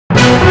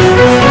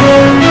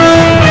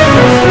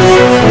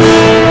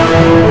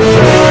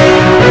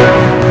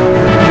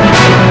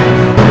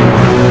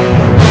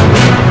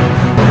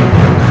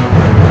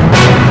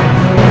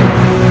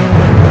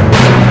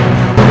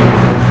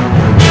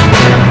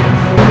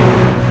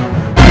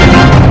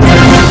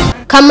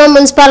Khammam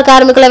municipal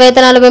కార్మికుల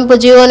వేతనాల పెంపు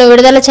జీవోను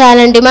విడుదల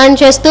చేయాలని డిమాండ్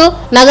చేస్తూ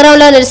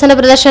నగరంలో నిరసన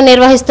ప్రదర్శన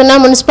నిర్వహిస్తున్న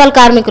మున్సిపల్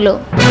కార్మికులు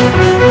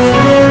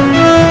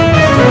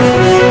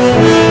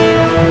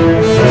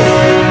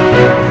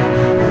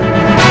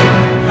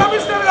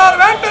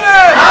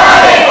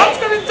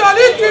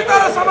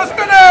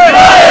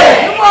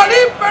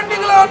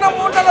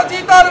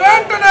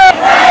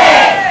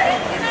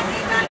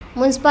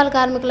మున్సిపల్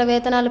కార్మికుల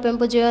వేతనాల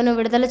పెంపు జీవోను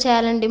విడుదల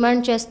చేయాలని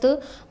డిమాండ్ చేస్తూ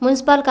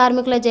మున్సిపల్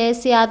కార్మికుల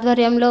జేఏసీ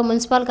ఆధ్వర్యంలో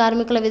మున్సిపల్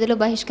కార్మికుల విధులు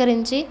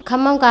బహిష్కరించి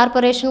ఖమ్మం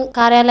కార్పొరేషన్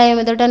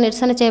కార్యాలయం ఎదుట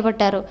నిరసన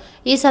చేపట్టారు।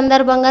 ఈ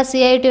సందర్భంగా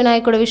సిఐటి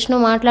నాయకుడు విష్ణు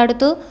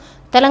మాట్లాడుతూ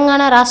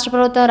తెలంగాణ రాష్ట్ర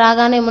ప్రభుత్వం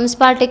రాగానే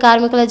మున్సిపాలిటీ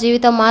కార్మికుల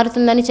జీవితం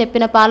మారుతుందని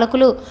చెప్పిన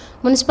పాలకులు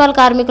మున్సిపల్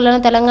కార్మికులను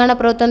తెలంగాణ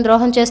ప్రభుత్వం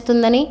ద్రోహం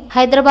చేస్తుందని,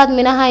 హైదరాబాద్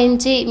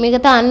మినహాయించి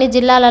మిగతా అన్ని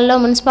జిల్లాలలో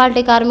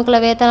మున్సిపాలిటీ కార్మికుల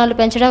వేతనాలు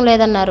పెంచడం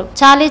లేదన్నారు।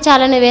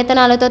 చాలని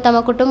వేతనాలతో తమ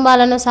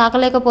కుటుంబాలను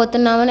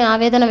సాకలేకపోతున్నామని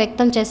ఆవేదన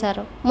వ్యక్తం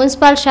చేశారు।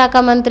 మున్సిపల్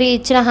శాఖ మంత్రి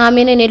ఇచ్చిన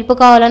హామీని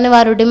నిలుపుకోవాలని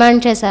వారు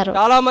డిమాండ్ చేశారు।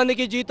 చాలా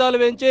మందికి జీతాలు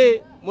పెంచి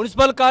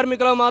మున్సిపల్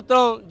కార్మికులకు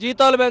మాత్రం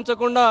జీతాలు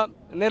పెంచకుండా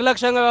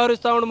నిర్లక్ష్యంగా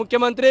వ్యవహరిస్తా ఉన్న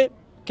ముఖ్యమంత్రి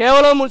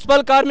కేవలం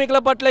మున్సిపల్ కార్మికుల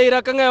పట్ల ఈ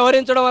రకంగా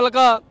వ్యవహరించడం వల్ల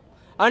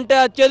అంటే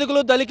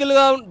అత్యధికులు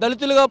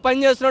దళితులుగా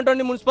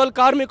పనిచేస్తున్నటువంటి మున్సిపల్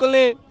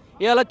కార్మికుల్ని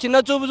ఇలా చిన్న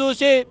చూపు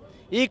చూసి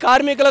ఈ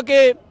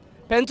కార్మికులకి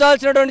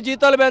పెంచాల్సినటువంటి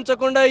జీతాలు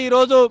పెంచకుండా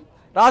ఈరోజు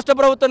రాష్ట్ర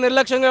ప్రభుత్వం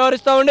నిర్లక్ష్యంగా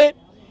వ్యవహరిస్తూ ఉండి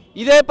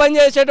ఇదే పని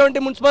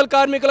చేసేటువంటి మున్సిపల్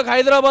కార్మికులకు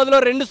హైదరాబాద్లో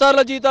 2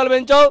 సార్లు జీతాలు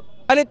పెంచావు,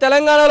 కానీ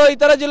తెలంగాణలో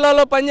ఇతర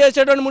జిల్లాల్లో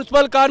పనిచేసేటువంటి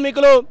మున్సిపల్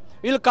కార్మికులు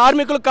వీళ్ళు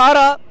కార్మికులు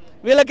కారా,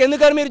 వీళ్ళకి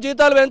ఎందుకని మీరు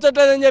జీతాలు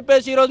పెంచట్లేదని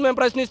చెప్పేసి ఈరోజు మేము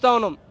ప్రశ్నిస్తా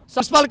ఉన్నాం।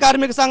 మున్సిపల్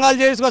కార్మిక సంఘాలు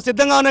చేసుకో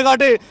సిద్ధంగా ఉన్నాయి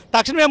కాబట్టి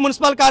తక్షణమే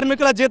మున్సిపల్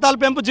కార్మికుల జీతాల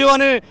పెంపు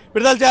జీవోని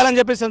విడుదల చేయాలని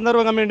చెప్పి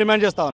సందర్భంగా మేము డిమాండ్ చేస్తాం।